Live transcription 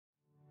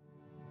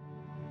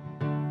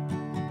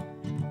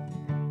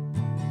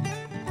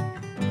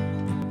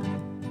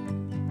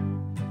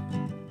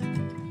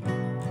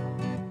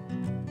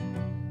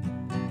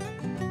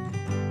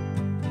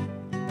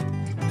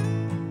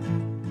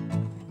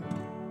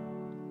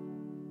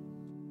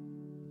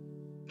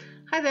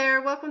Hi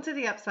there, welcome to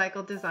the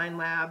Upcycled Design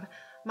Lab.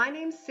 My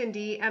name's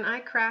Cindy and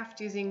I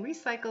craft using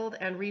recycled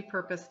and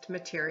repurposed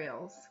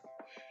materials.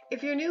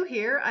 If you're new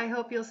here, I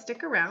hope you'll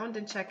stick around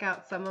and check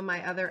out some of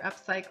my other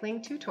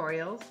upcycling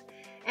tutorials.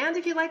 And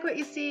if you like what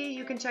you see,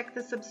 you can check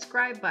the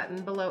subscribe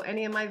button below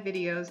any of my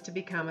videos to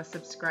become a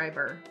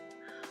subscriber.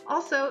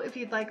 Also, if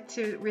you'd like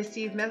to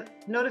receive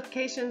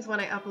notifications when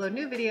I upload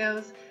new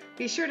videos,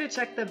 be sure to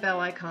check the bell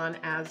icon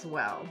as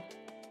well.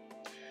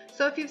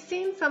 So if you've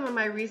seen some of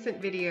my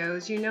recent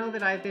videos, you know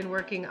that I've been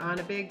working on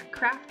a big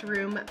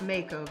Craftroom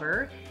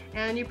makeover,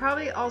 and you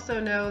probably also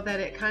know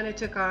that it kind of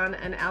took on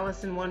an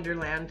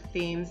Alice-in-Wonderland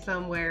theme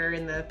somewhere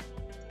in the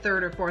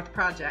third or fourth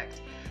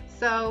project.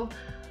 So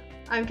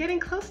I'm getting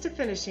close to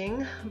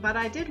finishing, but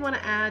I did want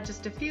to add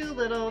just a few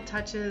little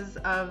touches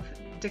of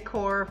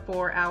decor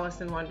for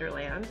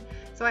Alice-in-Wonderland.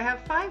 So I have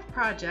 5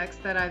 projects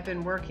that I've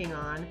been working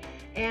on,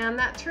 and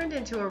that turned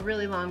into a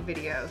really long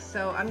video.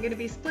 So I'm going to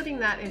be splitting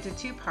that into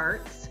 2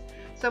 parts.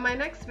 So my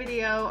next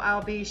video,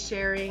 I'll be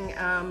sharing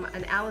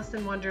an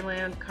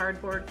Alice-in-Wonderland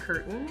cardboard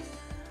curtain,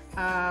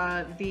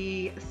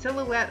 the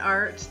silhouette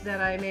art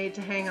that I made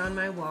to hang on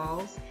my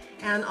walls,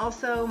 and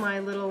also my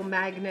little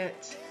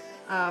magnet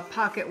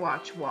pocket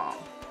watch wall.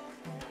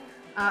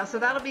 So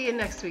that'll be in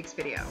next week's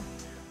video.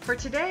 For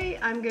today,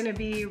 I'm going to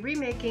be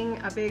remaking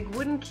a big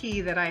wooden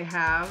key that I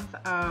have.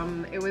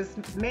 It was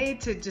made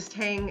to just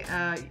hang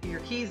your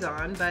keys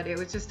on, but it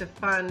was just a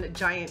fun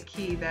giant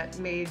key that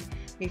made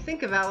me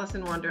think of Alice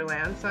in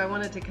Wonderland, so I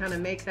wanted to kind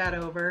of make that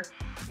over.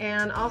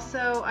 And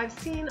also, I've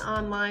seen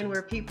online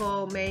where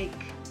people make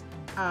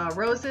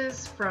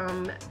roses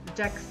from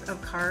decks of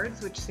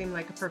cards, which seem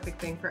like a perfect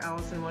thing for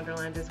Alice in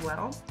Wonderland as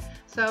well.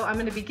 So I'm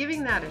going to be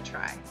giving that a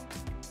try.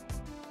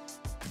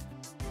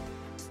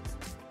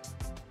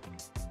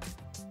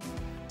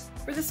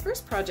 For this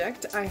first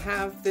project, I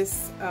have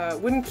this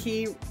wooden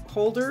key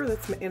holder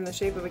that's in the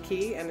shape of a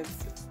key, and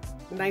it's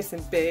nice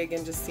and big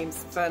and just seems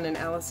fun and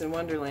Alice in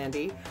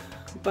Wonderland-y.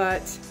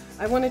 But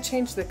I want to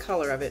change the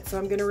color of it, so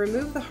I'm going to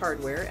remove the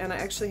hardware, and I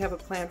actually have a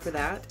plan for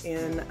that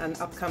in an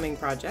upcoming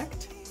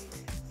project.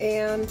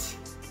 And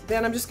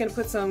then I'm just going to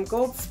put some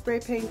gold spray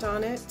paint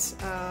on it,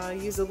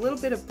 use a little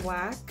bit of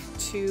black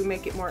to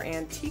make it more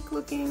antique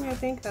looking. I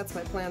think that's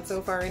my plan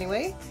so far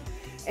anyway.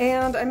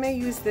 And I may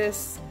use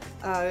this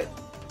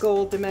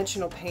gold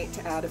dimensional paint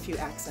to add a few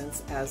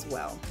accents as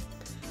well.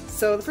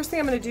 So the first thing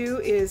I'm going to do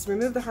is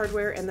remove the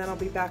hardware, and then I'll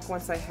be back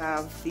once I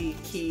have the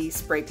key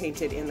spray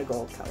painted in the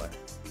gold color.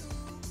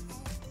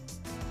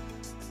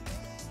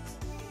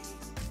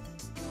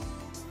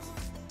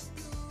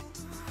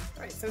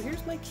 Alright, so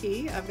here's my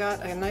key. I've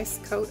got a nice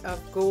coat of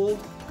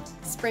gold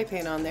spray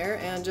paint on there,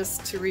 and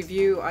just to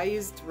review, I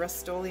used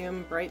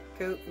Rust-Oleum Bright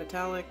Coat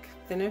Metallic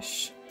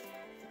finish,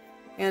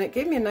 and it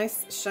gave me a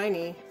nice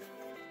shiny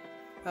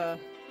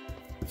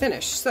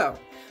finish.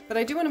 But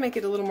I do want to make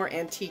it a little more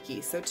antique-y.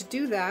 So to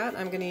do that,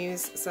 I'm going to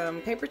use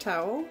some paper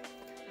towel,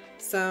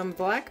 some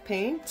black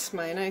paint,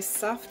 my nice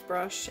soft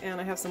brush, and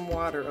I have some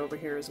water over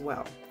here as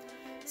well.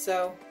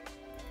 So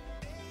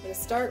I'm going to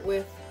start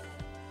with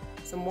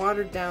some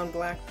watered down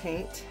black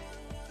paint.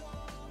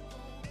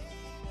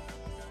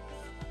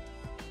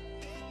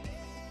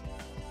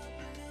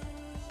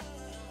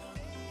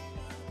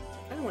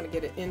 I kind of want to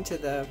get it into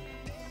the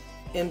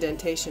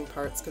indentation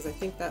parts because I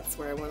think that's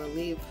where I want to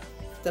leave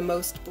the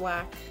most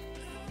black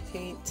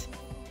paint.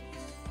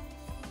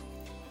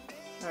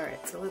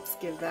 Alright, so let's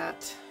give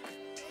that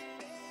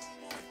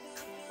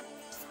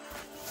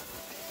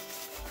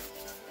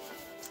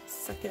a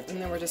second,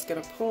 and then we're just going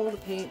to pull the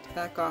paint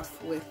back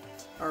off with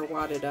our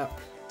wadded up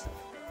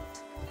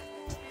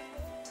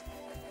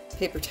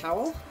paper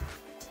towel.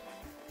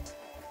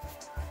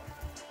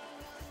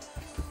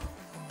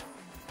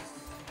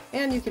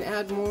 And you can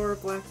add more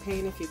black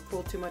paint if you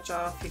pull too much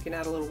off. You can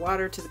add a little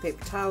water to the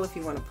paper towel if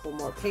you want to pull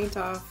more paint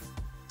off.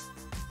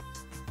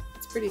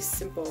 It's pretty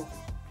simple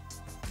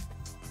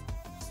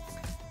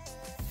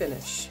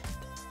finish.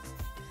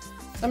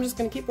 I'm just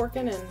going to keep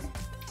working and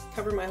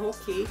cover my whole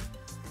key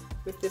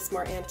with this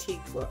more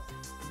antique look.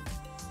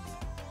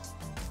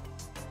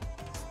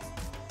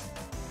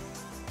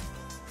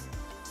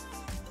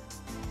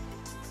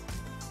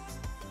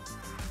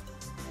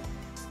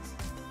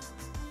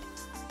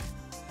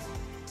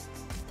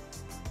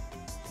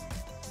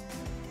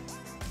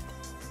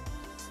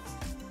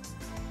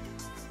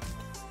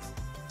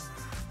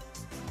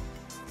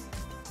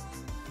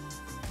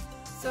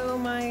 So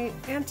my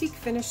antique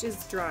finish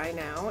is dry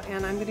now,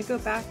 and I'm going to go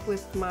back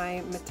with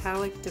my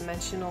metallic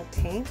dimensional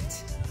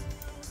paint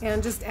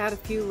and just add a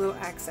few little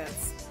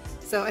accents.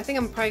 So I think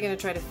I'm probably going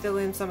to try to fill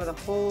in some of the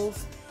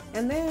holes,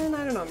 and then,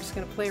 I don't know, I'm just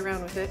going to play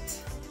around with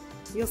it.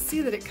 You'll see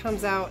that it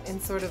comes out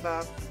in sort of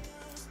a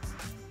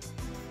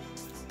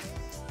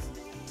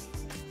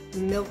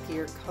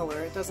milkier color.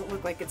 It doesn't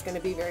look like it's going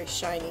to be very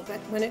shiny, but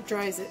when it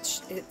dries,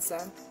 it's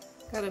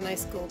got a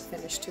nice gold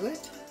finish to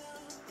it.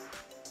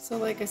 So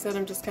like I said,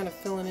 I'm just kind of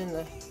filling in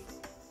the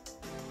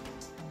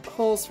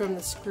holes from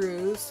the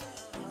screws.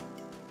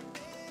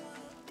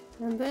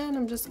 And then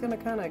I'm just going to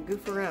kind of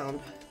goof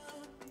around.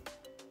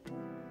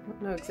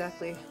 know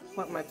exactly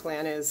what my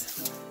plan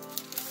is.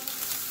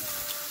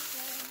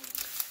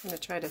 I'm going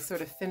to try to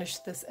sort of finish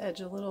this edge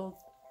a little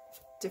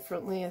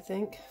differently, I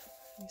think.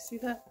 You see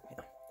that? Yeah.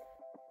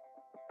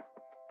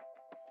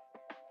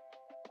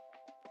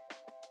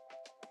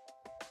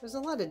 There's a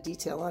lot of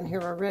detail on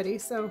here already,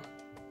 so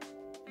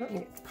I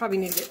don't probably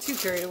need to get too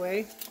carried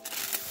away.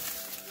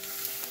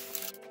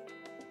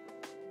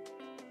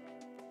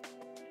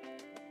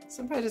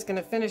 So I'm probably just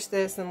going to finish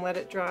this and let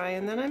it dry,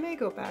 and then I may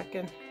go back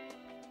and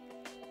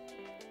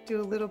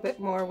do a little bit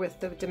more with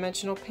the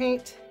dimensional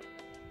paint.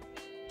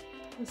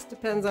 This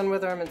depends on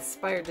whether I'm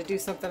inspired to do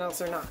something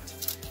else or not.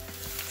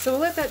 So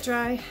we'll let that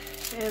dry,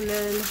 and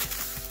then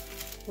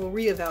we'll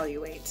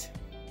reevaluate.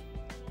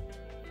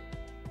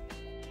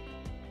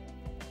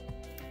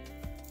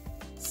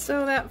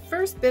 So that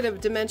first bit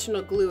of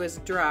dimensional glue is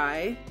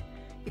dry.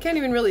 You can't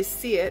even really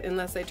see it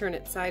unless I turn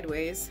it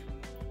sideways,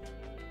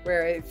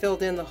 where I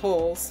filled in the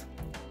holes.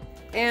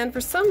 And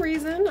for some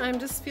reason, I'm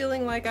just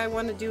feeling like I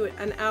want to do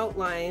an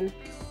outline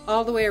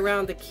all the way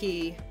around the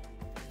key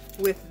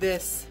with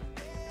this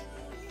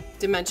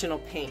dimensional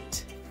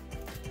paint.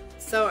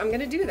 So I'm going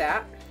to do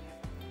that.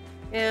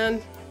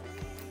 And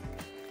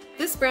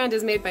this brand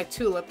is made by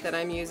Tulip that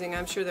I'm using.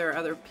 I'm sure there are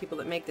other people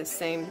that make the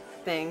same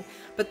thing.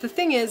 But the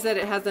thing is that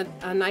it has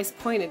a nice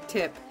pointed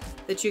tip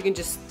that you can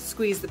just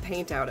squeeze the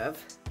paint out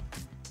of.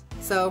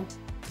 So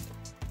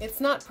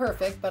it's not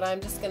perfect, but I'm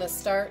just going to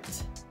start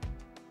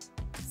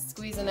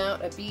squeezing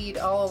out a bead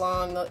all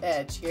along the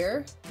edge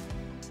here.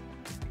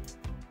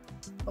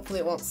 Hopefully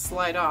it won't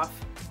slide off.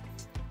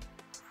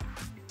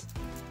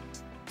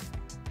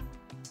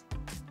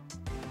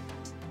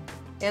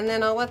 And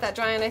then I'll let that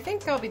dry, and I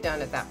think I'll be done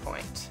at that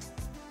point.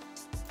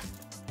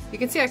 You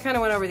can see I kind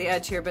of went over the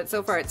edge here, but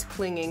so far it's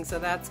clinging, so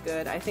that's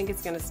good. I think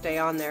it's going to stay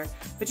on there,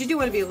 but you do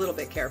want to be a little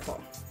bit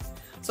careful.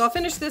 So I'll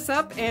finish this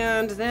up,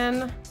 and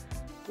then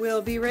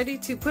we'll be ready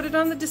to put it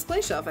on the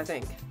display shelf, I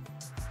think.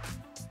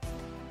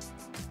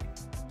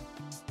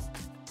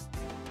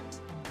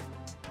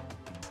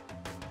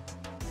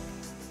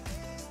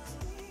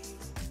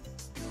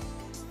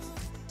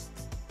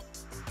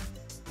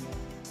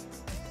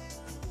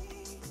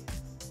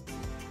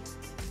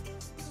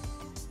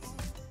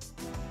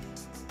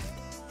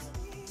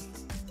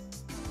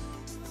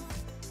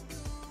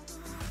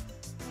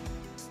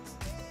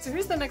 So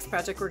here's the next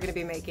project we're going to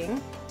be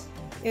making.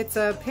 It's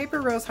a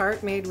paper rose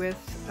heart made with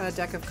a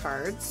deck of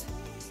cards.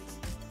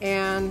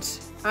 And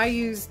I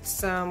used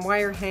some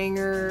wire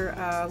hanger,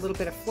 a little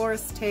bit of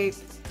florist tape,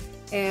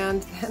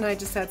 and then I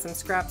just had some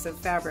scraps of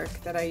fabric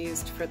that I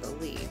used for the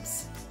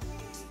leaves.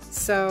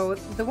 So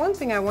the one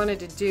thing I wanted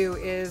to do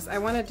is I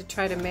wanted to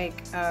try to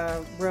make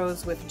a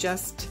rose with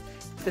just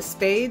the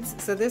spades.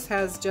 So this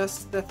has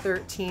just the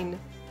 13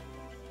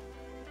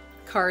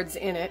 cards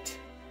in it.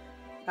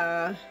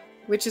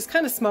 Which is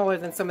kind of smaller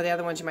than some of the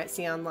other ones you might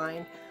see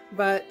online.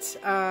 But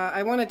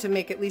I wanted to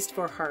make at least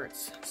 4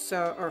 hearts,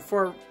 or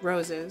 4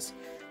 roses.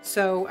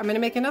 So I'm going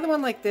to make another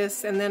one like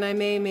this, and then I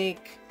may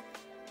make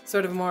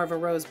sort of more of a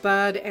rose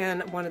bud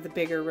and one of the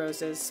bigger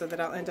roses, so that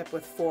I'll end up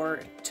with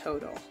 4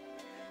 total.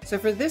 So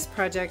for this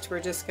project,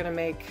 we're just going to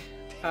make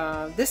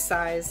this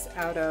size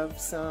out of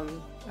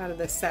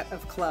the set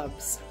of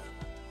clubs.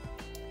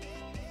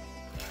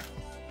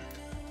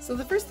 So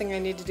the first thing I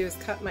need to do is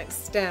cut my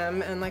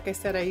stem, and like I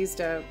said, I used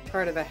a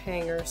part of a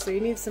hanger, so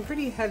you need some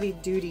pretty heavy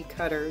duty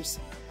cutters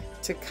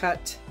to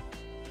cut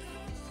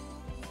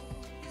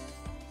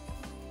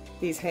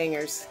these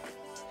hangers.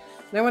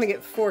 And I want to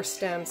get 4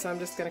 stems, so I'm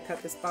just going to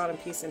cut this bottom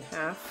piece in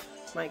half.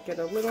 Might get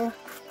a little,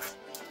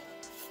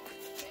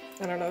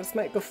 I don't know, this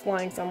might go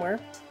flying somewhere.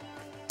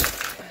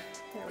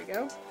 There we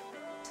go.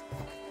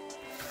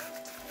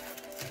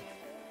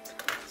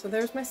 So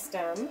there's my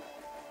stem.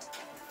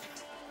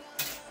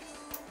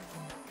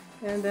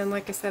 And then,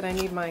 like I said, I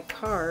need my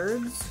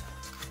cards.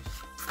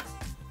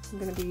 I'm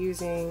going to be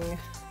using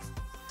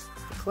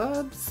the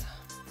clubs.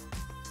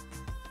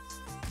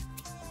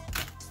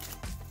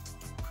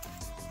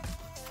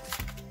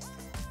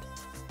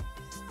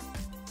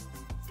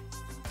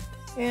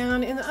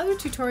 And in the other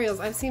tutorials,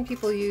 I've seen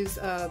people use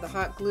the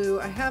hot glue.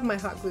 I have my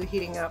hot glue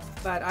heating up,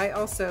 but I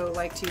also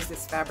like to use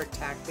this fabric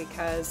tack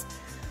because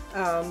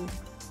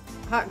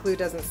hot glue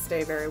doesn't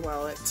stay very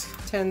well. It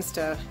tends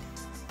to,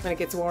 when it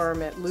gets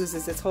warm, it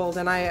loses its hold,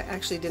 and I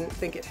actually didn't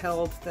think it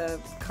held the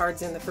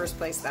cards in the first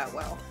place that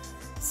well.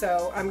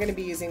 So I'm going to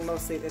be using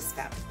mostly this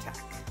fabric tack.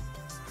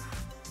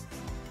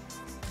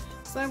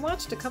 So I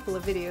watched a couple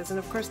of videos, and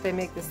of course they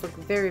make this look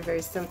very,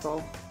 very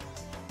simple.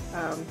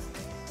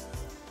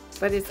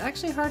 But it's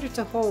actually harder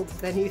to hold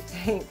than you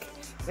think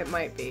it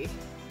might be.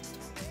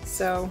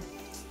 So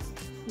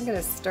I'm going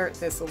to start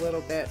this a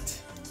little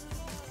bit.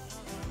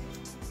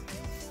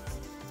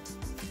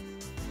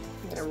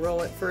 I'm going to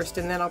roll it first,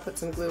 and then I'll put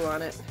some glue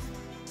on it.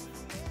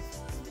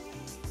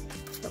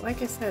 But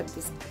like I said,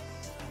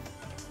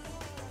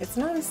 it's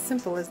not as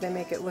simple as they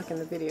make it look in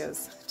the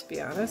videos, to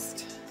be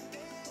honest.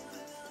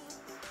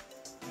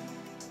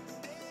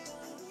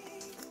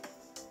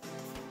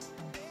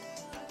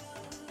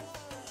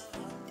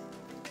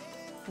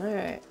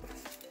 Alright,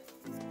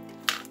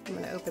 I'm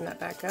going to open that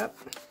back up.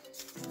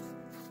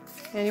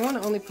 And you want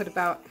to only put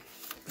about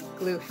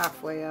glue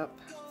halfway up.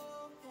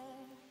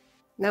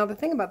 Now the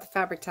thing about the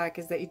fabric tack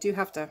is that you do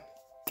have to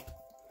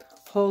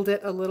hold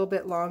it a little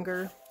bit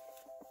longer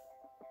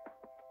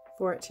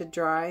for it to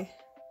dry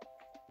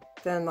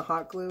than the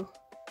hot glue.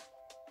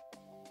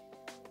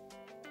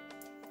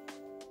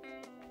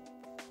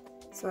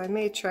 So I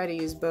may try to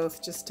use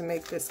both just to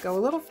make this go a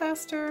little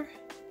faster.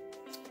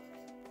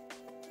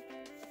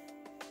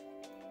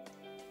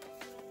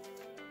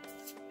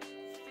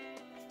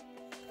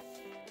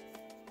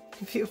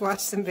 If you've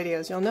watched some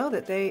videos, you'll know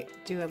that they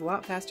do it a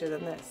lot faster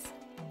than this.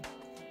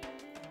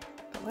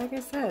 But like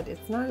I said,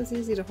 it's not as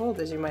easy to hold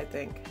as you might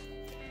think.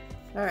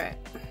 All right.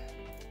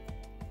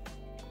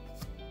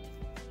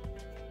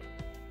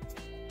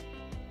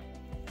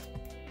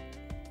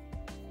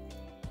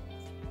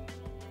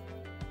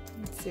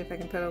 Let's see if I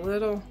can put a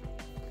little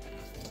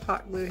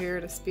hot glue here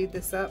to speed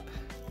this up.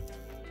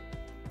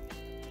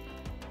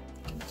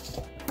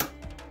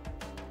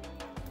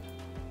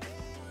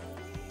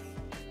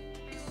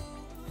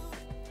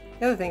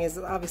 The other thing is,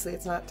 obviously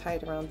it's not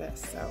tight around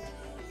this, so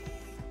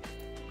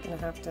I'm gonna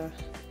have to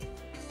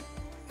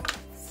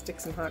stick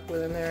some hot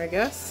glue in there, I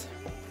guess.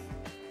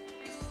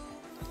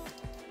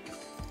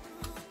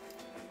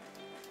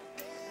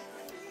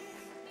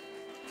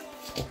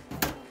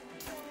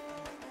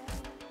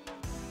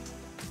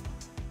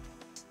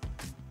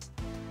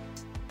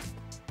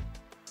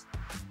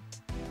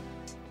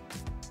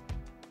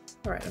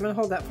 All right, I'm gonna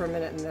hold that for a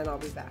minute and then I'll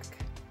be back.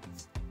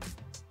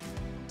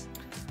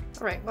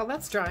 Alright, while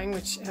that's drying,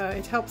 which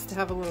it helps to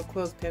have a little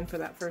clothespin for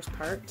that first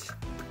part.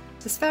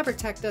 This fabric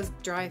tack does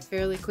dry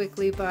fairly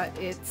quickly, but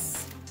it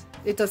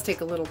does take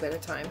a little bit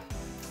of time.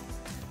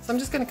 So I'm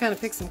just going to kind of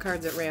pick some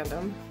cards at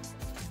random.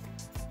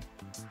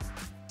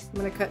 I'm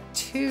going to cut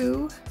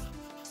two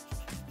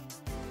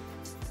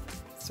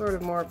sort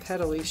of more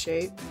petally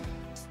shape.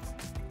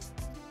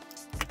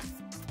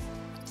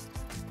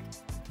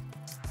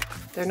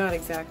 They're not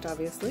exact,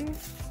 obviously.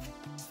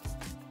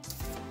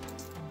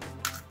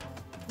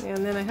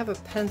 And then I have a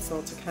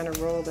pencil to kind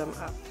of roll them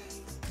up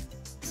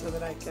so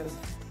that I can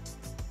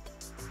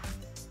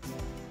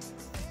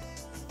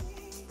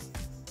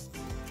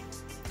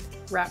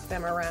wrap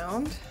them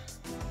around.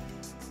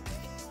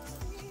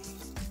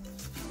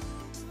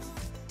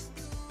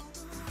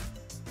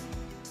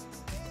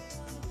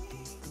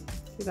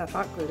 See, that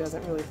hot glue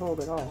doesn't really hold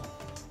at all.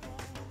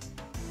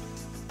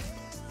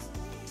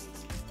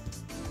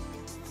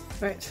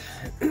 Right.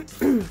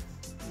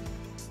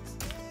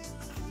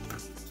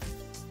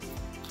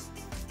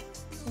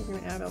 We're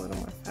going to add a little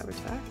more fabric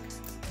tack.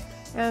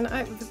 And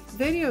the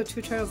video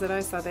tutorials that I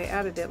saw, they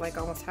added it like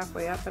almost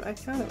halfway up, but I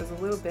found it was a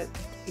little bit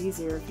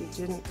easier if you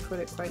didn't put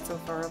it quite so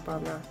far up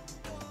on the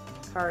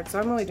card. So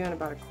I'm only doing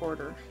about a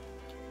quarter.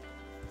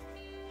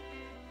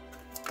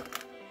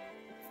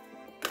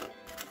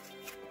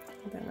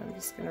 And then I'm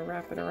just going to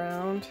wrap it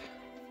around.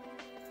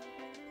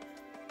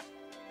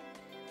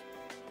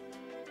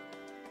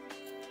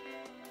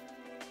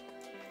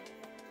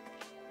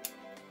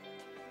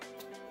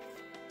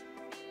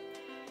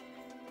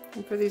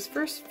 And for these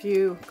first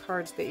few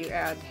cards that you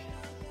add,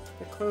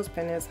 the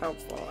clothespin is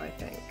helpful, I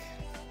think.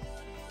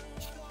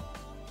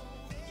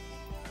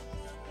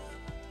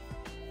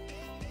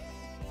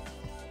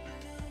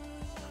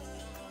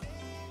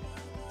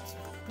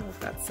 Let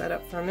that set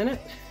up for a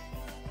minute.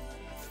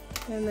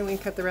 And then we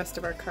can cut the rest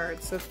of our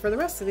cards. So for the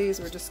rest of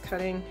these, we're just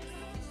cutting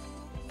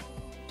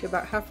to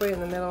about halfway in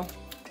the middle,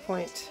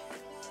 point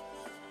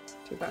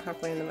to about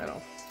halfway in the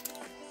middle.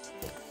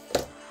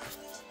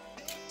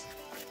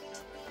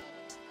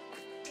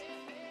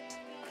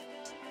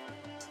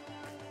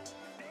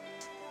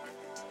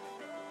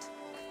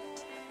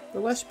 The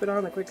less you put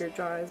on, the quicker it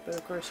dries, but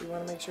of course you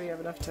want to make sure you have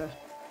enough to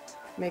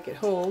make it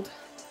hold.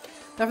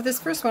 Now for this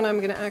first one, I'm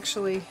going to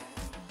actually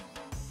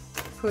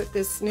put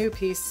this new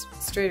piece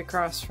straight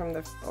across from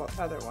the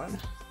other one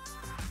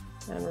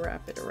and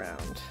wrap it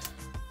around.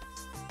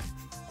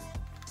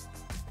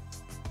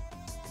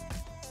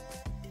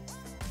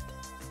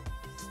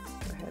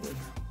 Go ahead and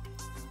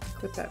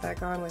clip that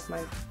back on with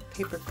my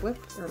paper clip,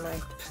 or my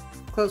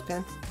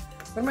clothespin.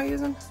 What am I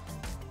using?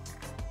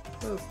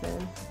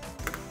 Clothespin.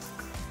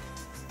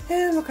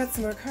 And we'll cut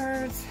some more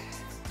cards.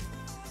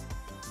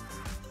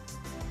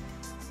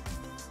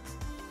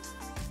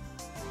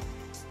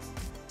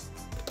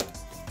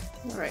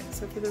 Alright,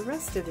 so for the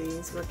rest of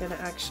these, we're going to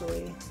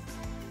actually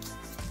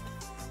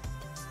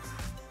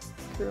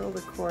curl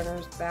the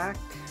corners back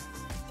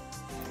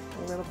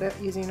a little bit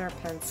using our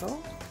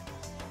pencil.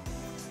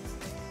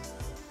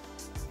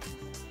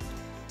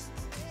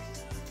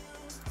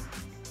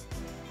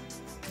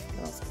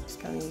 Also just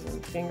kind of using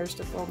fingers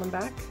to fold them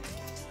back.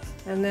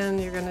 And then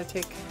you're going to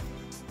take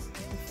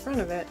the front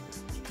of it.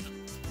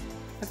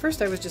 At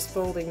first I was just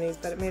folding these,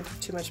 but it made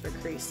too much of a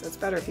crease, so it's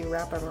better if you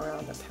wrap them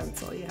around the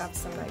pencil. You have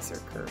some nicer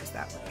curves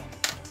that way.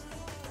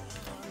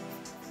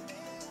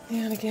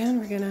 And again,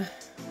 we're going to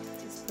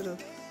just put a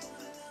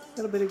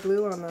little bit of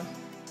glue on the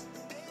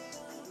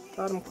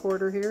bottom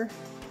quarter here.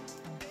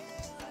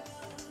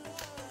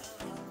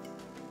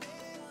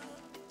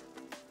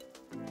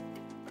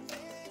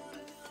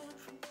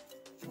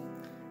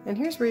 And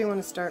here's where you want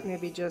to start,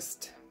 maybe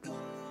just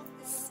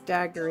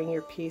staggering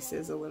your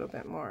pieces a little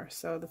bit more.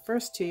 So the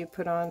first two you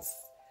put on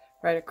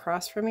right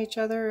across from each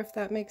other, if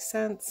that makes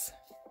sense.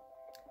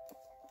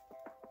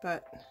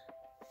 But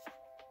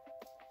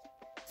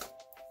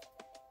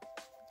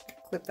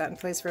clip that in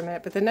place for a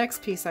minute. But the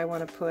next piece I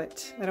want to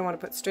put, I don't want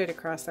to put straight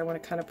across, I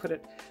want to kind of put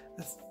it,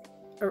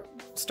 or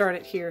start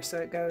it here so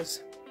it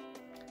goes,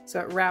 so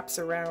it wraps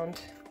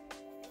around,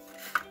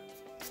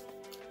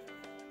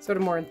 sort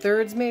of more in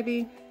thirds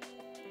maybe.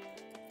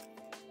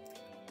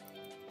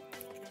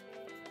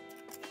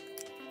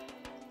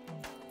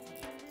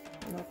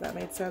 I don't know if that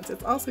made sense.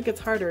 It also gets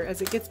harder,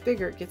 as it gets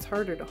bigger, it gets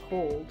harder to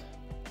hold.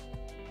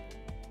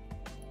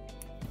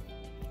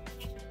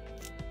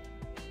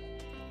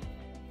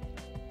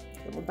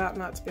 I'm about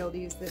not to be able to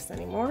use this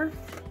anymore.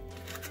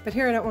 But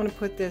here I don't want to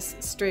put this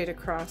straight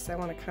across. I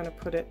want to kind of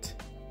put it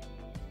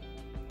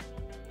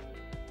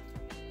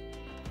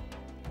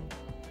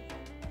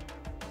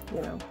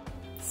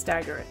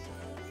stagger it,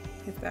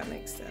 if that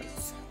makes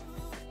sense.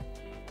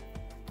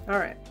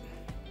 Alright,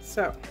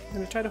 so I'm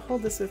going to try to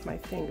hold this with my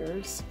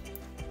fingers.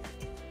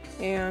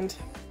 And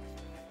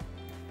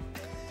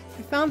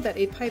I found that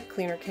a pipe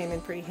cleaner came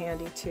in pretty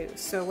handy too.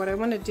 So what I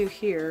want to do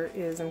here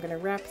is I'm going to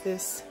wrap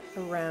this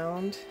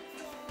around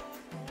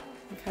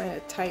and kind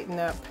of tighten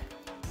up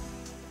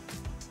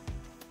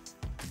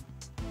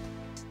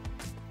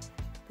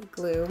the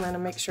glue. I'm going to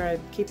make sure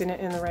I'm keeping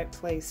it in the right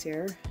place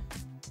here.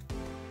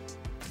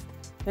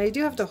 Now you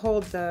do have to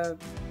hold the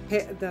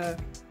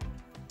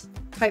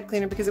pipe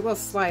cleaner because it will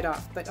slide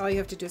off, but all you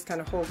have to do is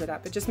kind of hold it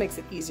up. It just makes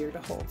it easier to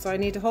hold. So I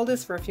need to hold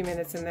this for a few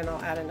minutes and then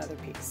I'll add another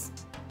piece.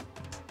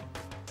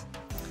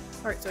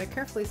 Alright, so I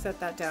carefully set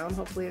that down.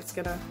 Hopefully it's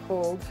going to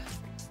hold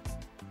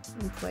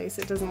in place.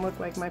 It doesn't look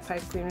like my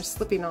pipe cleaner is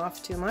slipping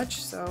off too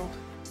much, so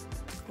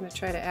I'm going to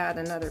try to add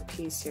another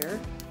piece here.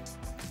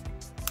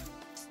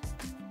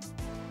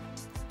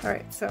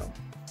 Alright, so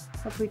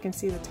hopefully you can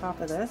see the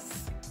top of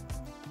this.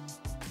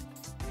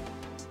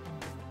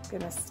 I'm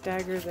going to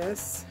stagger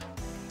this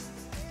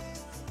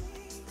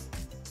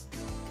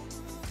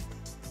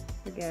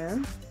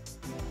again.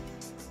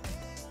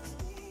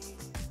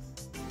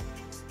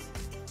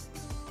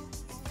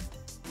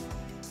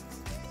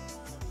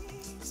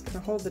 Just going to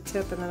hold the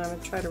tip and then I'm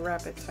going to try to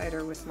wrap it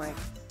tighter with my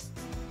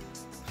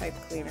pipe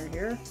cleaner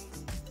here.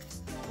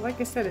 Like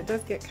I said, it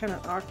does get kind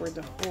of awkward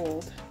to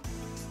hold.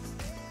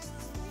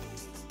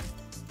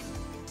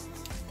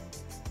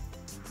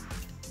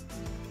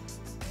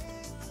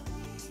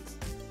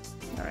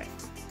 Alright,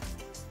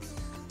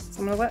 so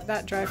I'm going to let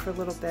that dry for a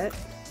little bit.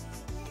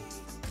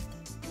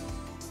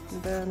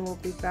 And then we'll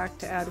be back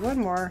to add one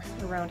more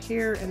around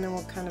here and then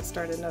we'll kind of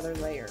start another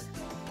layer.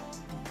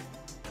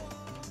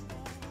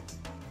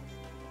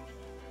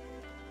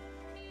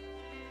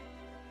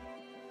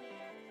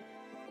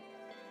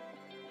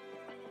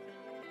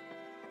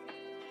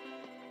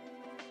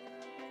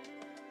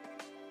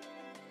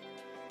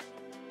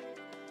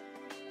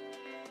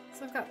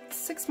 So I've got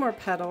 6 more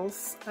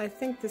petals. I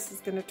think this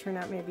is going to turn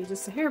out maybe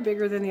just a hair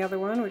bigger than the other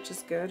one, which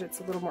is good. It's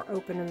a little more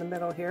open in the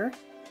middle here.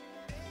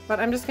 But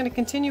I'm just going to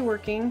continue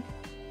working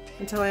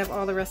until I have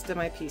all the rest of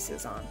my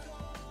pieces on.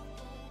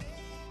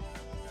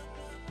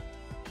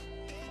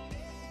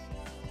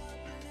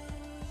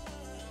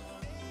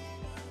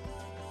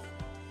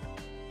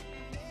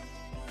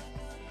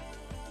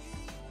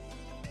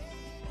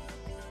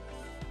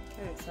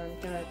 Okay, so I'm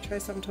going to try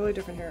something totally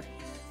different here.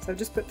 So I've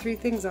just put 3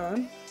 things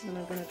on, and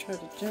I'm going to try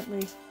to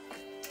gently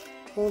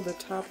hold the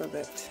top of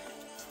it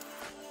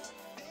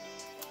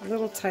a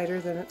little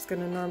tighter than it's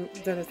going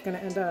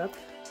to end up,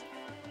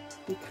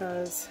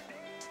 because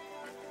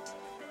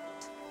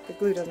the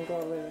glue doesn't go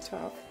all the way to the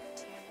top.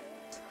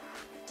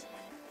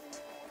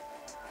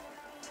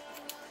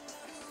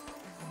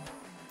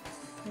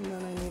 And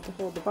then I need to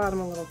hold the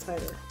bottom a little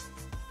tighter.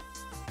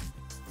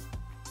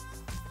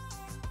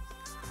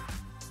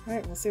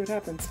 Alright, we'll see what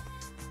happens.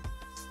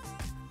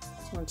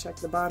 Just want to check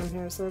the bottom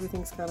here, so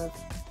everything's kind of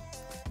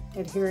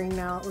adhering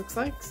now, it looks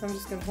like. So I'm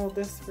just going to hold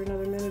this for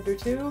another minute or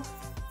two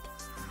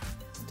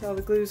until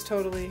the glue's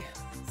totally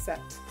set.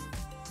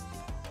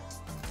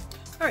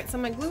 Alright, so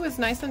my glue is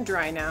nice and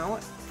dry now.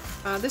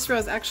 This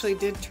rose actually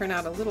did turn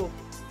out a little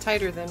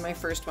tighter than my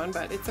first one,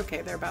 but it's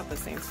okay, they're about the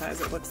same size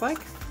it looks like.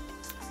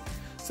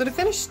 So to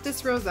finish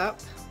this rose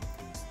up,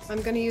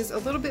 I'm going to use a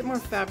little bit more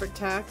fabric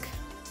tack.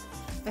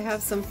 I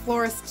have some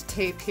florist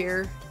tape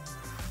here.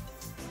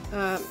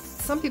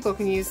 Some people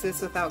can use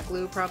this without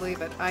glue probably,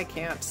 but I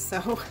can't,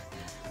 so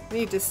I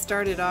need to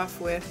start it off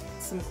with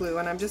some glue,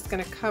 and I'm just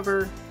going to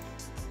cover,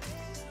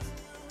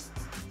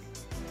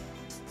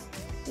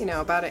 you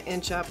know, about 1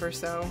 inch up or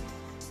so.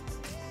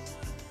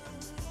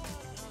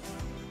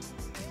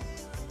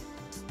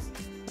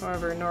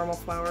 However a normal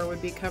flower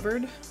would be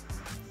covered.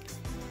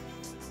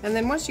 And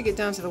then once you get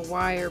down to the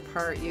wire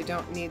part, you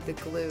don't need the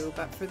glue,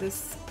 but for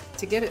this,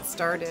 to get it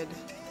started,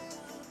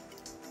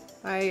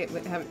 I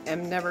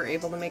am never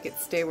able to make it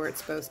stay where it's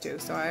supposed to,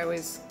 so I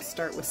always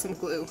start with some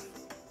glue.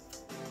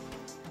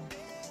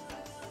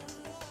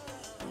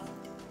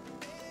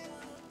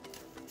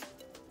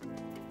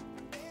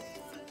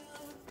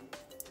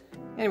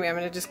 Anyway, I'm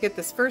going to just get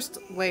this first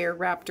layer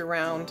wrapped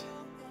around,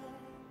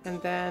 and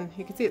then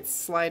you can see it's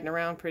sliding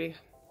around pretty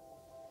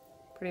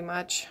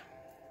much.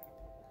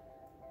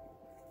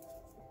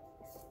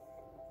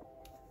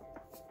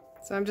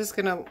 So I'm just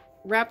going to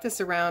wrap this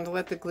around,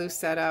 let the glue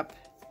set up,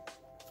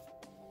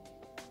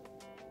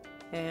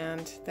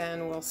 and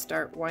then we'll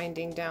start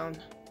winding down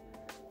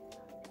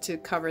to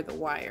cover the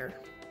wire.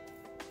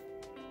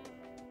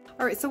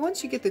 Alright, so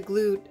once you get the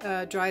glue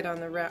dried on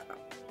the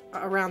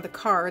around the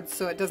card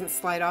so it doesn't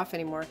slide off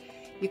anymore,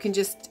 you can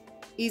just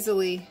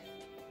easily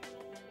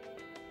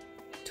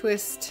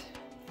twist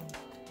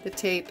the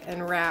tape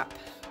and wrap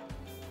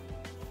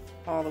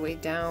all the way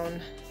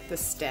down the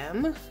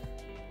stem.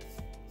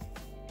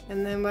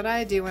 And then what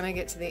I do when I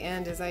get to the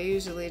end is I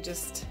usually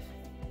just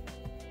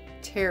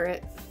tear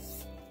it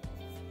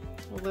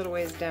a little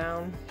ways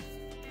down,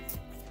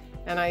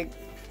 and I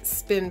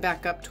spin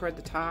back up toward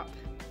the top,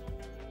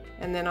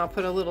 and then I'll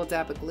put a little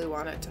dab of glue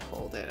on it to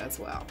hold it as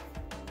well.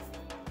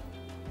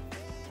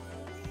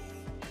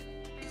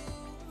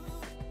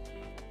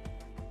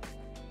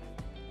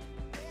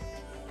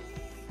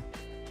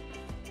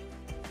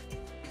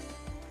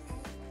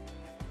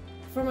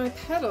 For my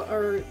petal,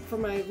 or for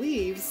my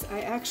leaves,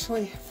 I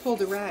actually pulled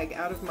a rag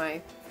out of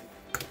my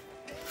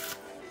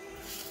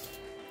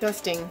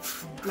dusting,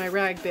 my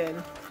rag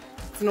bin.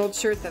 It's an old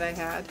shirt that I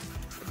had,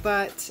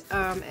 but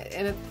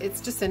it's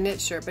just a knit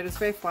shirt, but it's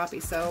very floppy,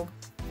 so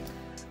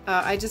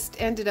I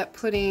just ended up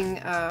putting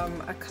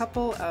a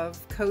couple of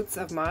coats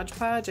of Mod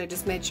Podge. I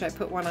just made sure I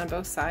put one on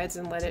both sides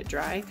and let it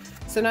dry.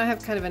 So now I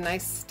have kind of a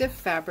nice stiff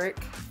fabric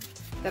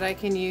that I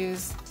can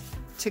use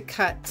to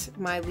cut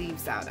my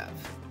leaves out of.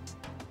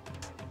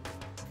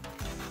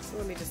 So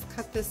let me just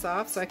cut this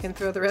off so I can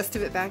throw the rest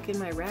of it back in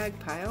my rag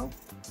pile.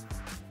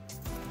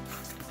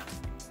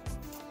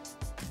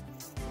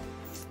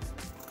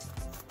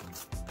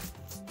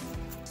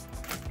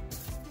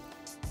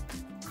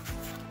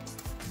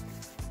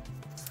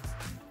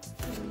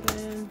 And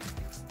then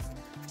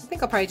I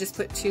think I'll probably just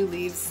put 2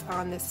 leaves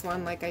on this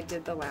one like I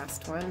did the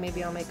last one.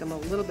 Maybe I'll make them a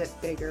little bit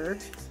bigger.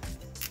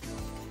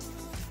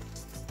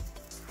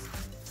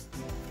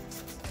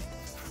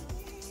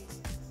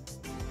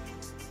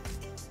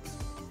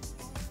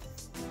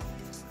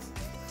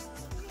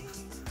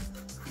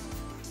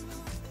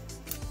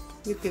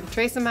 You can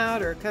trace them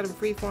out or cut them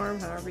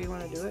freeform, however you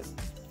want to do it.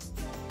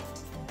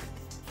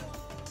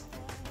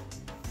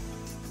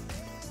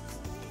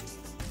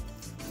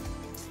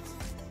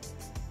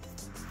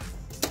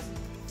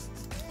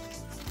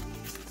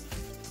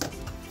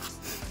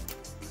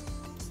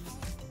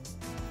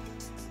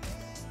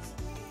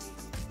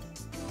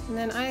 And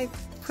then I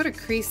put a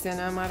crease in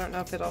them. I don't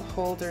know if it'll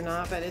hold or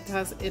not, but it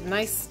has a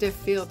nice stiff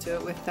feel to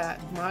it with that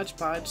Mod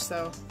Podge,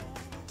 so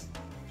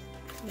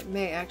it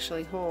may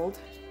actually hold.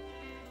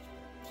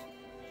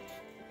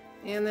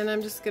 And then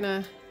I'm just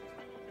gonna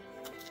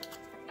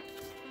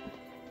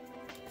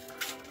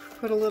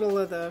put a little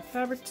of the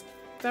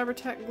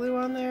Fabri-Tac glue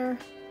on there.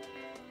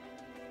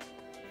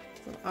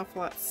 There's an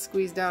awful lot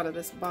squeezed out of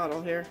this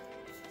bottle here.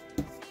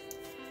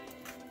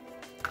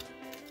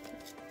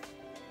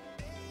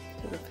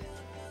 Sort of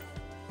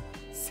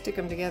stick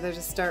them together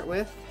to start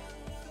with.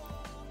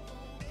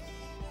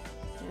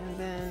 And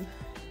then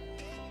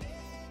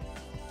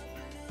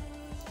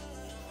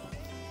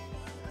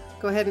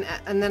go ahead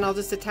and then I'll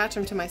just attach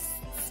them to my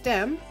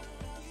stem,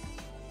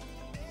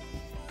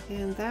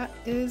 and that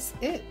is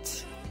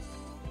it.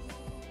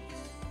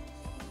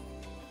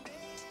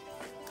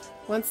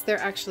 Once they're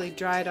actually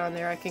dried on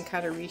there, I can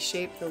kind of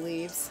reshape the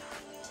leaves,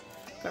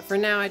 but for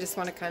now I just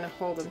want to kind of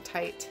hold them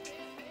tight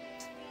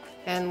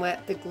and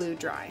let the glue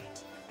dry.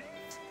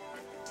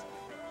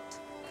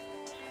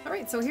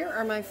 Alright, so here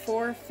are my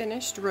 4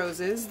 finished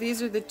roses.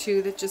 These are the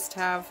 2 that just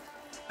have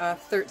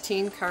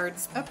 13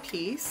 cards a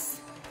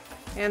piece.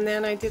 And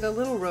then I did a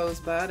little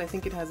rosebud. I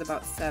think it has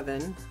about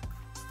 7.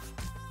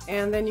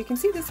 And then you can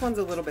see this one's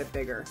a little bit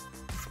bigger.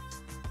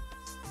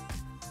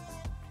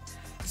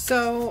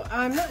 So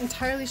I'm not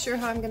entirely sure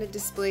how I'm going to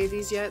display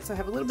these yet. So I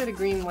have a little bit of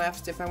green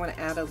left if I want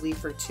to add a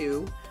leaf or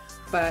 2.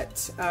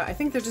 But I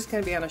think they're just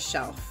going to be on a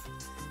shelf.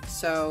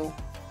 So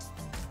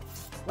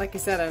like I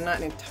said, I'm not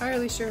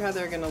entirely sure how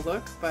they're going to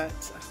look, but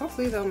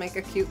hopefully they'll make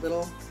a cute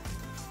little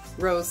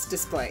rose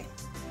display.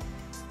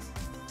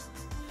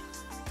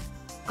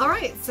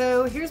 Alright,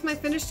 so here's my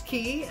finished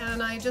key,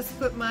 and I just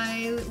put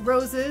my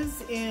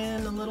roses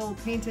in a little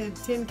painted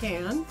tin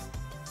can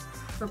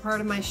for part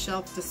of my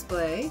shelf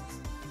display.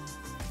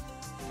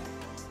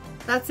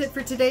 That's it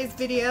for today's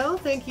video.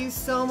 Thank you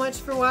so much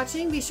for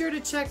watching. Be sure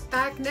to check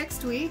back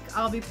next week.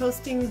 I'll be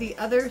posting the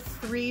other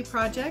 3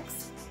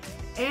 projects.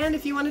 And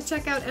if you want to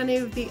check out any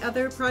of the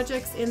other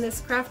projects in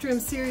this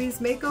Craftroom series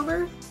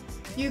makeover,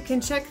 you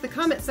can check the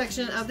comment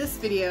section of this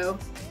video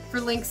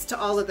for links to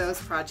all of those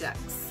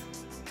projects.